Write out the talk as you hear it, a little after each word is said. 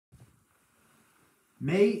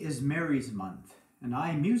May is Mary's month, and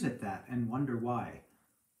I muse at that and wonder why.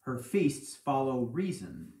 Her feasts follow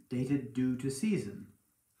reason, dated due to season.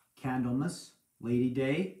 Candlemas, Lady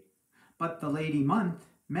Day, but the Lady month,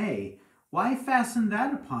 May, why fasten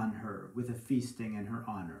that upon her with a feasting in her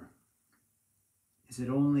honor? Is it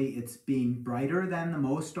only its being brighter than the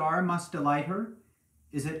most are must delight her?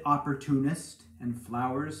 Is it opportunist and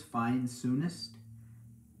flowers find soonest?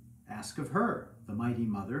 Ask of her, the mighty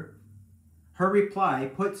mother. Her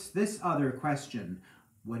reply puts this other question: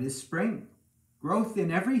 what is spring? Growth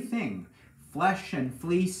in everything, flesh and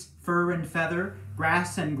fleece, fur and feather,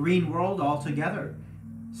 grass and green world all together.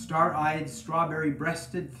 Star-eyed,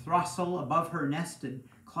 strawberry-breasted, throstle above her nested,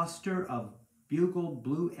 cluster of bugled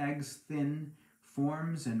blue eggs thin,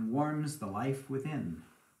 forms and warms the life within.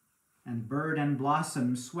 And bird and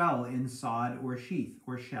blossom swell in sod or sheath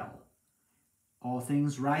or shell. All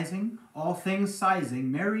things rising, all things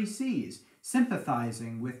sizing, Mary sees,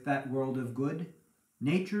 sympathizing with that world of good,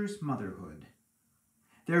 nature's motherhood.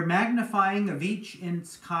 Their magnifying of each in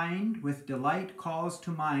its kind with delight calls to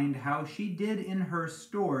mind how she did in her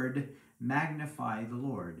stored magnify the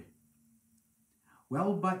Lord.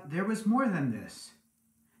 Well, but there was more than this.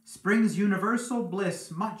 Spring's universal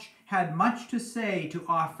bliss had much to say to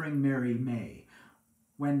offering Mary May.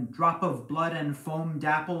 When drop of blood and foam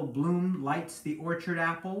dapple bloom lights the orchard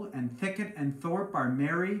apple, and thicket and thorpe are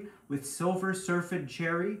merry with silver surfed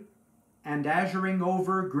cherry, and azuring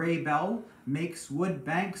over gray bell makes wood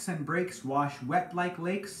banks and breaks wash wet like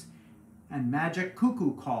lakes, and magic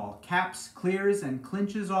cuckoo call caps, clears, and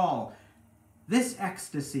clinches all. This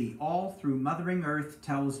ecstasy all through mothering earth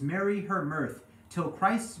tells Mary her mirth, till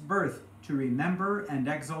Christ's birth to remember and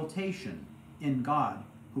exultation in God,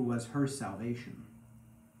 who was her salvation.